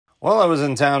While I was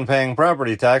in town paying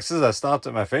property taxes, I stopped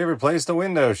at my favorite place to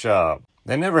window shop.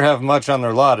 They never have much on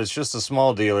their lot, it's just a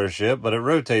small dealership, but it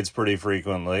rotates pretty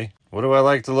frequently. What do I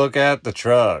like to look at? The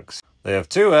trucks. They have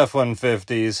two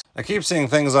F-150s. I keep seeing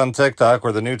things on TikTok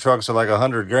where the new trucks are like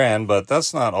 $100,000, but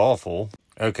that's not awful.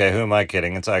 Okay, who am I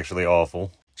kidding? It's actually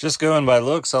awful. Just going by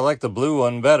looks, I like the blue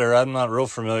one better. I'm not real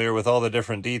familiar with all the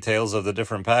different details of the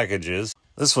different packages.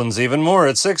 This one's even more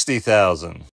at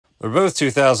 $60,000. They're both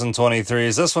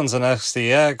 2023s. This one's an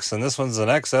XTX and this one's an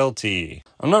XLT.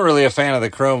 I'm not really a fan of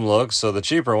the chrome look, so the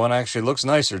cheaper one actually looks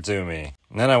nicer to me.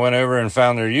 And then I went over and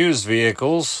found their used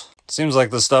vehicles. Seems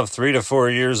like the stuff 3 to 4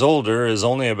 years older is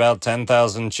only about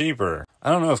 $10,000 cheaper.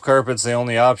 I don't know if carpet's the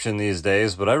only option these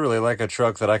days, but I really like a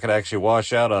truck that I could actually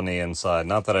wash out on the inside.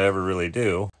 Not that I ever really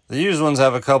do. The used ones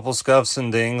have a couple scuffs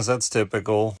and dings, that's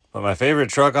typical. But my favorite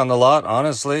truck on the lot,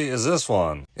 honestly, is this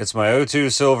one. It's my '02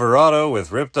 Silverado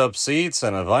with ripped up seats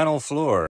and a vinyl floor.